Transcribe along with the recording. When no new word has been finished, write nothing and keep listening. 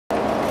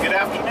Good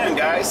afternoon,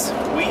 guys.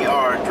 We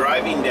are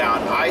driving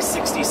down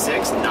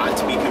I-66, not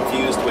to be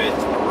confused with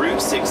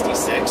Route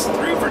 66,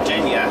 through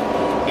Virginia,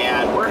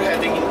 and we're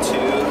heading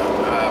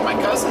to my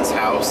cousin's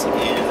house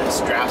in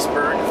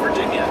Strasburg,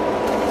 Virginia.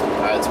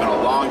 It's been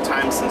a long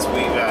time since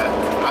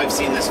I've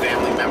seen this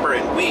family member,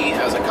 and we,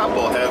 as a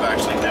couple, have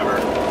actually never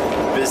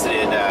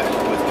visited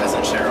with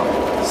cousin Cheryl.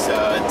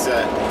 So it's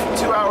a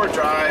 2-hour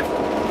drive.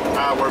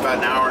 We're about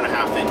an hour and a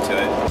half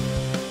into it.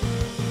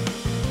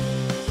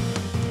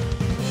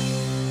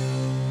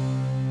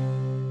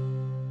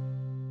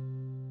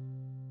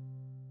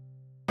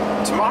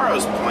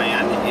 Tomorrow's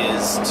plan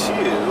is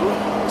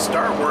to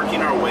start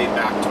working our way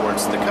back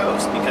towards the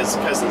coast because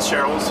cousin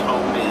Cheryl's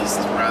home is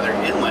rather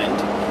inland.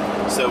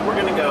 So we're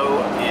going to go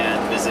and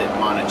visit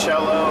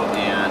Monticello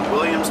and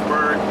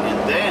Williamsburg,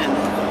 and then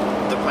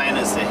the plan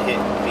is to hit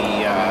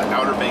the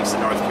Outer Banks of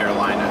North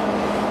Carolina.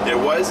 There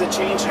was a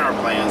change in our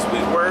plans. We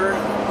were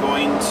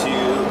going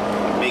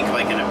to make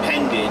like an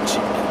appendage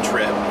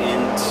trip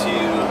into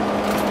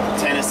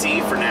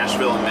Tennessee for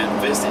Nashville and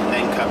Memphis and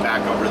then cut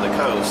back over the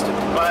coast.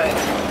 But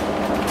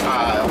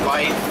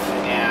life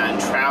and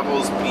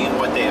travels being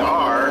what they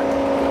are,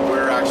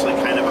 we're actually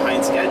kind of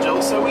behind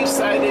schedule. So we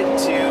decided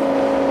to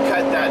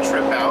cut that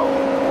trip out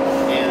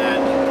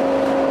and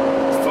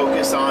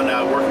focus on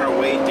working our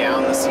way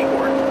down the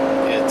seaboard.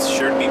 It's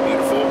sure to be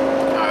beautiful.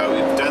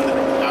 We've done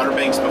the Outer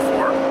Banks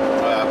before,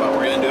 but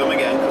we're going to do them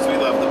again because we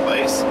love the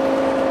place.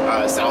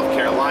 South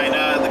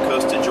Carolina, the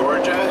coast of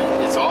Georgia,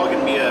 it's all going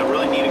to be a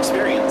really neat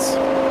experience.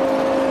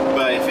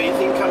 But if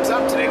anything comes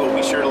up today, we'll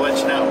be sure to let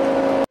you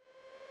know.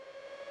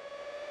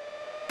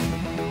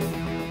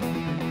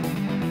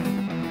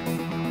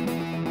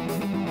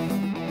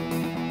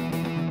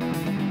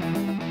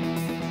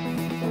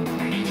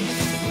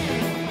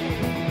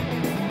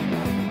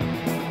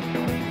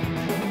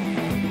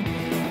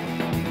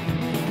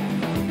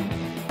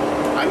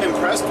 I'm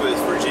impressed with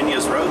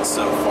Virginia's roads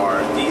so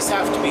far. These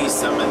have to be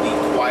some of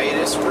the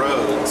quietest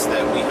roads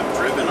that we have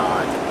driven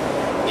on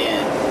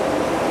in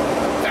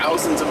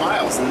thousands of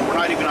miles, and we're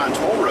not even on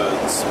toll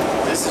roads.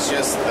 This is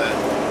just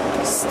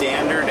the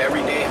standard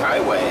everyday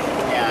highway,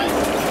 and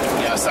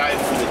you know, aside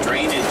from the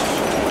drainage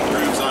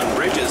grooves on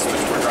bridges,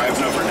 which we're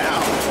driving over now,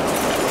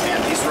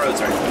 man, these roads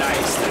are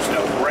nice. There's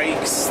no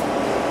brakes.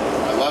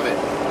 I love it.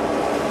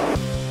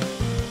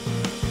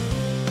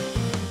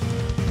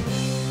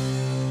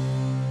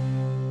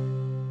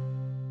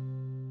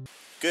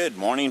 Good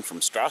morning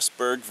from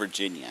Strasburg,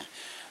 Virginia.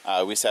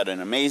 We just had an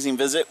amazing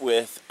visit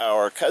with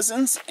our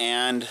cousins,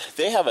 and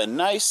they have a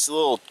nice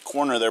little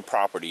corner of their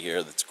property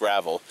here that's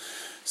gravel.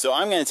 So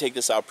I'm going to take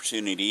this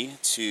opportunity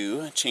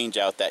to change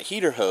out that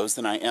heater hose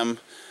that I am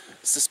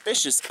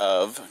suspicious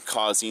of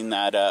causing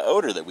that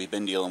odor that we've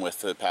been dealing with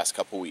for the past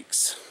couple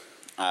weeks.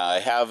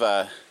 I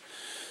have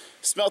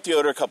smelt the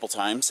odor a couple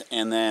times,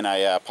 and then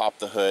I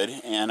popped the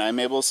hood, and I'm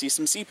able to see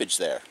some seepage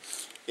there.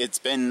 It's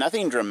been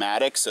nothing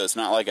dramatic, so it's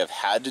not like I've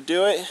had to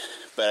do it,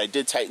 but I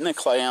did tighten the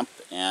clamp,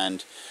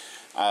 and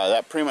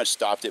that pretty much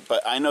stopped it.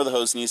 But I know the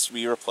hose needs to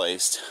be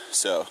replaced,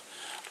 so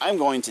I'm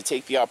going to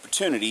take the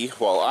opportunity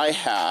while I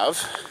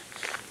have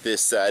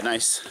this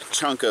nice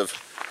chunk of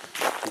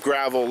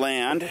gravel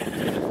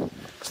land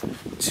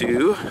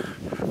to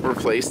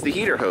replace the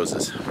heater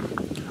hoses,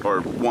 or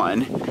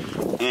one.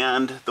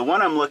 And the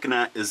one I'm looking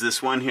at is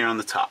this one here on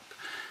the top.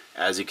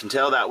 As you can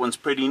tell, that one's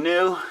pretty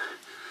new.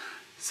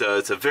 So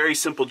it's a very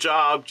simple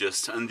job.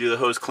 Just undo the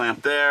hose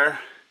clamp there.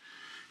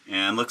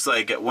 And looks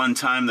like at one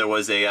time there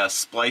was a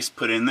splice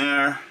put in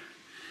there.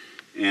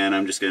 And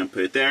I'm just going to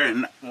put it there.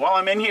 And while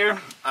I'm in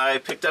here, I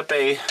picked up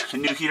a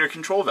new heater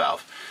control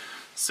valve.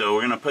 So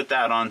we're going to put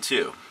that on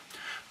too.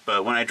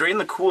 But when I drain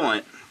the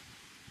coolant,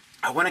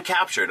 I want to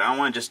capture it. I don't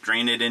want to just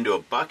drain it into a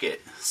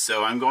bucket.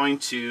 So I'm going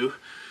to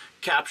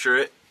capture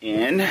it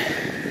in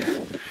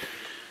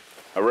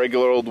a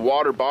regular old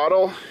water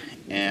bottle.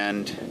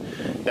 And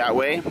that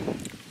way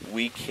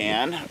we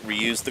can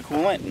reuse the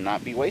coolant and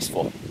not be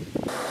wasteful.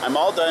 I'm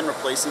all done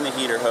replacing the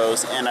heater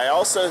hose, and I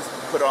also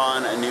put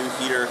on a new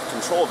heater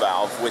control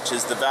valve, which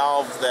is the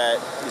valve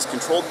that is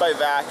controlled by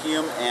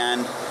vacuum,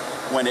 and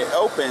when it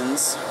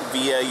opens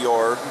via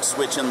your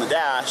switch in the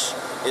dash,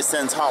 it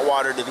sends hot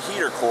water to the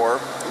heater core,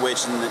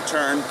 which in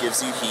turn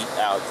gives you heat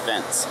out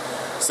vents.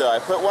 So I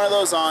put one of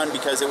those on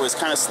because it was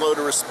kind of slow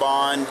to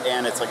respond,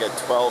 and it's like a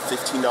 $12,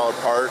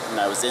 $15 part, and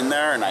I was in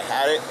there and I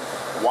had it.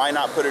 Why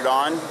not put it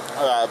on?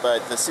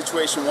 But the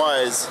situation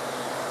was,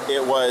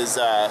 it was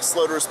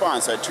slow to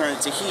respond, so I'd turn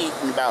it to heat,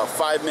 and about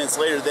 5 minutes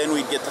later, then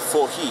we'd get the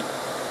full heat.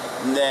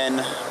 And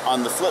then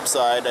on the flip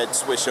side, I'd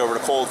switch over to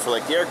cold for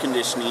like the air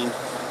conditioning,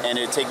 and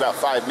it'd take about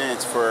 5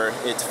 minutes for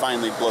it to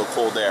finally blow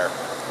cold air.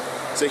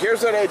 So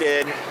here's what I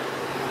did.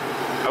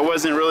 I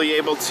wasn't really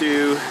able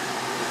to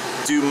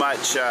do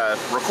much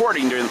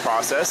recording during the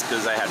process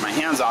because I had my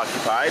hands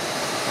occupied,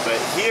 but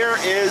here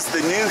is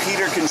the new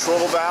heater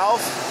control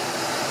valve.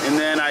 And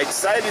then I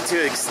decided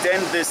to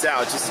extend this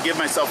out just to give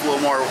myself a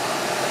little more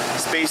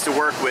space to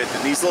work with.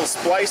 And these little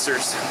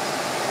splicers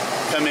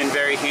come in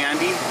very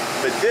handy.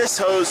 But this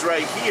hose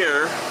right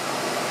here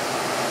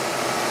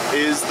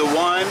is the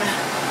one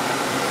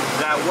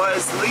that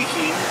was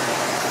leaking,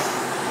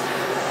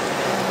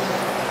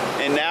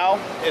 and now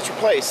it's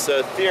replaced.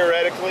 So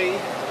theoretically,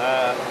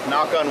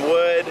 knock on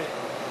wood,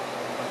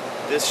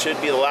 this should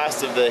be the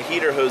last of the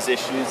heater hose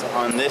issues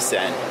on this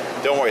end.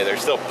 Don't worry,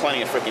 there's still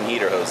plenty of freaking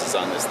heater hoses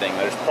on this thing.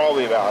 There's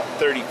probably about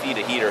 30 feet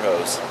of heater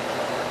hose.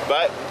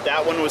 But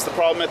that one was the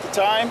problem at the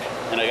time,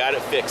 and I got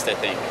it fixed, I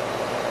think.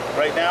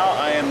 Right now,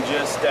 I am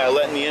just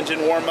letting the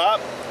engine warm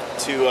up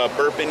to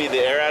burp any of the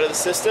air out of the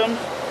system.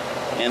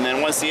 And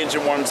then once the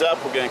engine warms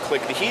up, we're going to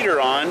click the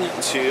heater on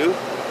to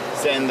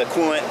send the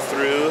coolant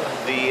through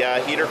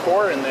the heater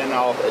core, and then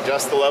I'll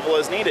adjust the level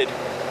as needed.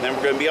 And then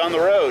we're going to be on the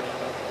road.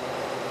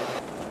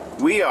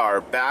 We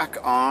are back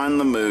on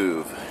the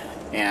move,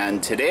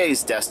 and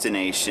today's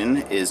destination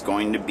is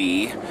going to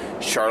be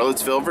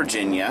Charlottesville,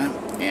 Virginia,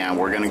 and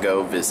we're going to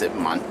go visit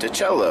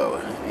Monticello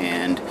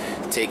and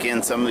take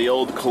in some of the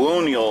old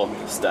colonial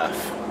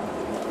stuff.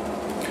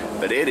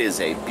 But it is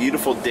a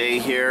beautiful day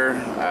here,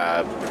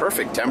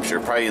 perfect temperature,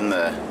 probably in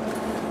the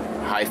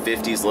high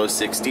 50s, low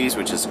 60s,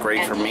 which is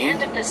great for me. At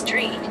the end of the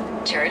street,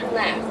 turn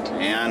left.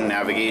 And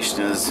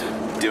navigation is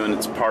doing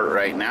its part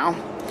right now.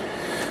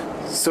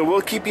 So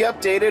we'll keep you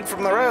updated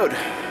from the road.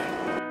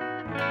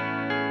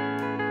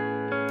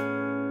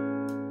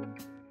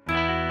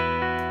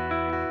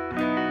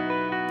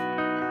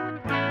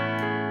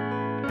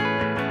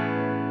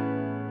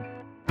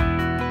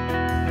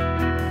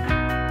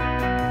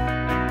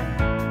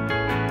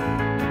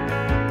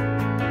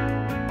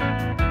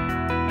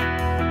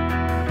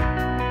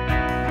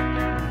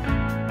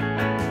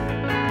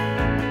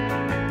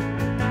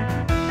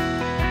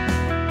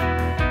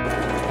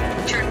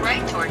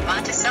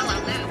 Monticello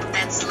Loop,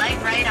 then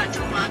slide right onto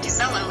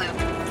Monticello Loop.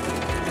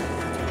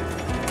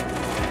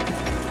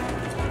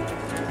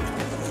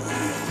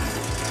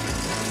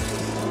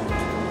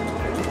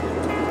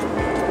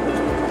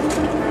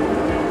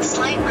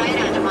 Slide right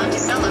onto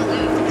Monticello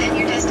Loop, then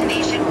your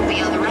destination will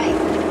be on the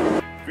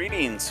right.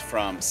 Greetings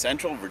from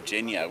Central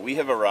Virginia. We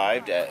have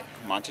arrived at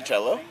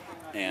Monticello,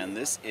 and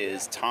this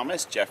is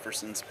Thomas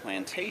Jefferson's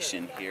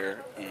plantation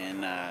here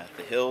in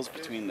the hills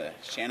between the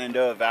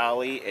Shenandoah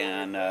Valley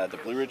and the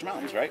Blue Ridge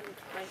Mountains, right?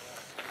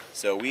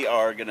 So we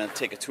are going to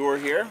take a tour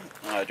here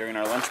during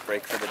our lunch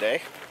break for the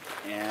day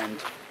and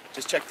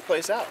just check the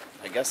place out.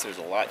 I guess there's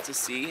a lot to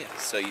see.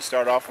 So you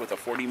start off with a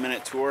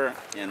 40-minute tour,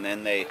 and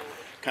then they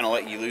kind of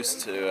let you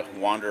loose to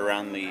wander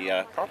around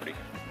the property.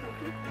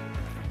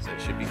 So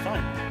it should be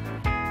fun.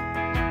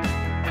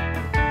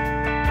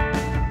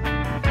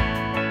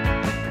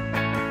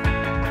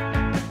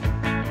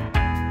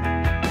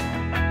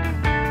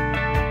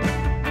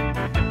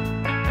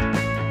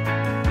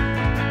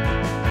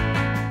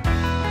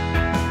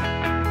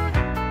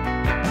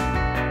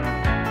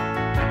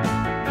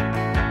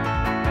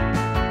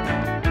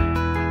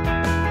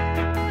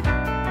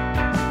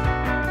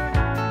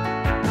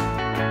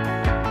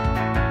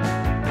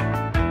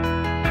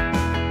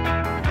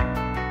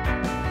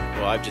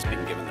 I've just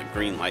been given the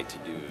green light to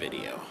do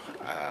video.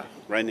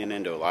 Running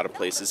into a lot of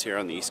places here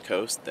on the East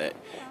Coast that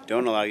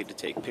don't allow you to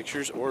take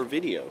pictures or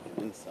video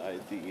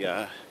inside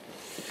the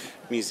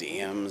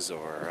museums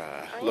or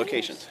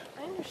locations.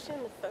 I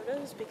understand the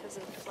photos because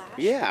of flash.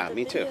 Yeah, the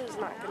me too. It's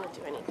not going to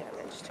do any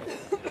damage to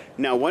it.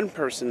 Now, one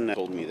person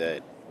told me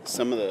that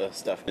some of the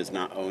stuff is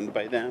not owned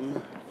by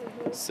them,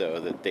 so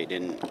that they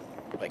didn't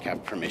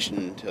have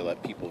permission to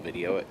let people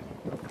video it.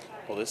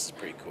 Well, this is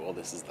pretty cool.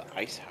 This is the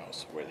ice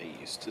house where they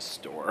used to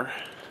store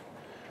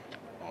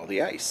all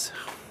the ice.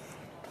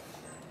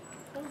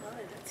 Oh my,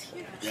 that's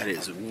huge. That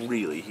is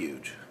really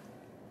huge.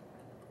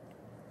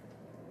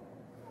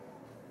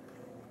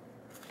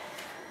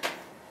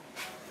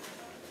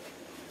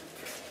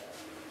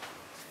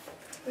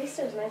 At least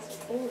it was nice and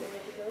clean a minute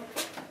ago.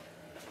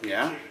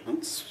 Yeah,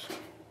 that's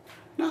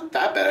not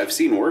that bad. I've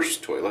seen worse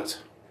toilets.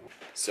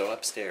 So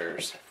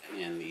upstairs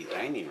in the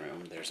dining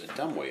room, there's a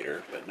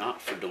dumbwaiter, but not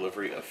for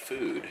delivery of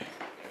food.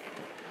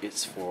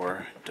 It's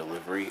for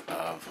delivery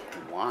of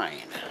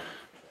wine.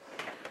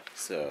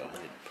 So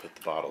they put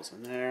the bottles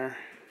in there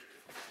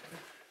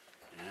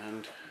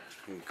and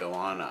go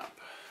on up.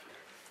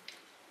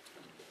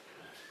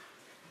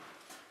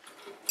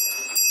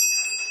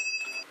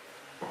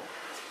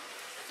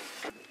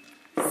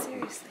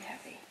 Seriously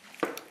heavy.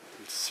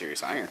 It's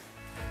serious iron.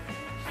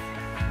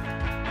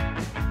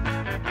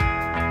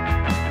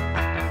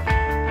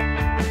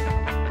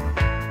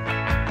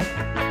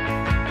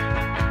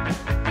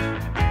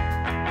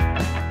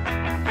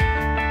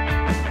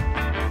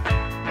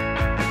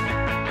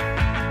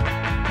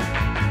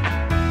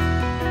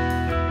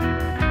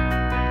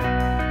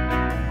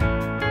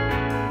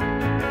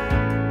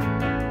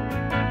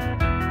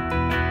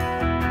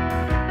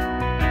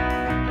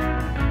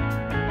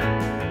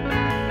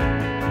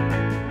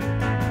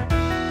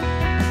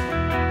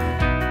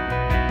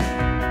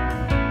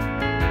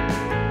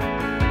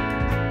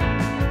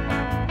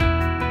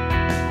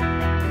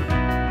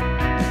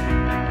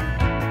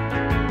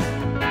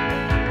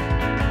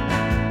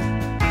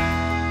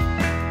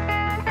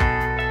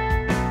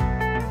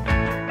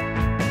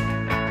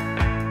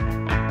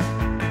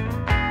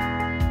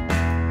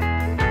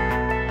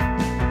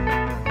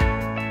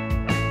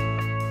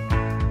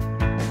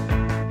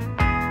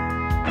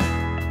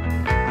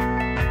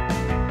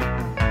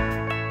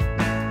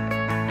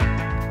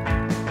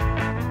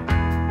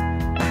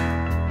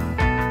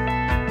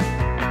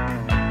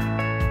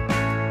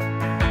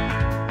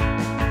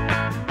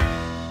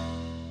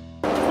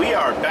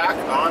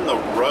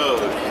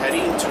 road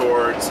heading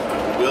towards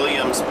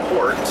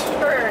Williamsport.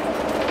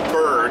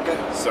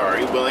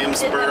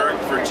 Williamsburg,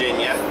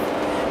 Virginia.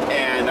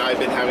 And I've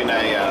been having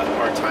a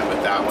hard time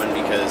with that one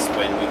because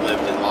when we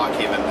lived in Lock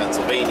Haven,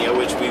 Pennsylvania,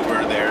 which we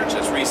were there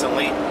just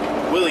recently,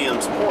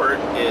 Williamsport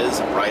is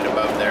right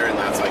above there, and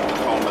that's like the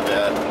home of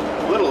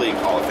the Little League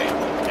Hall of Fame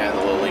and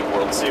the Little League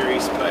World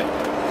Series. But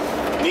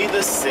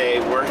needless to say,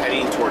 we're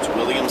heading towards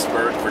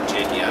Williamsburg,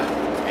 Virginia,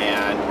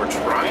 and we're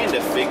trying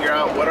to figure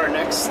out what our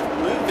next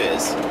move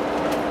is.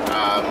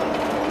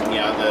 You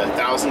know, the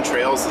 1,000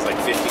 Trails is like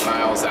 50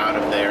 miles out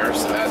of there,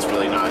 so that's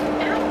really not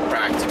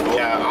practical.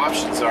 Yeah,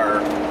 options are,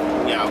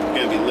 you know,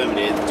 going to be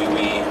limited. Do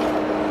we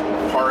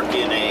park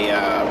in a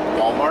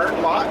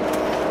Walmart lot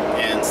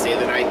and stay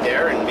the night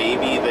there, and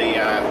maybe the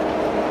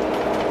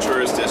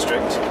tourist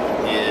district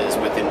is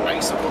within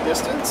bicycle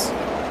distance?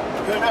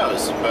 Who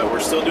knows? But we're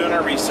still doing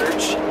our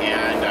research,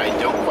 and I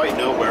don't quite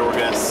know where we're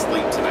going to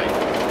sleep tonight.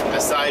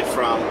 Aside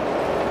from,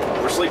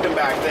 we're sleeping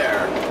back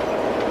there,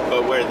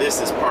 but where this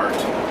is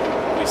parked,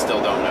 we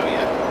still don't know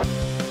yet.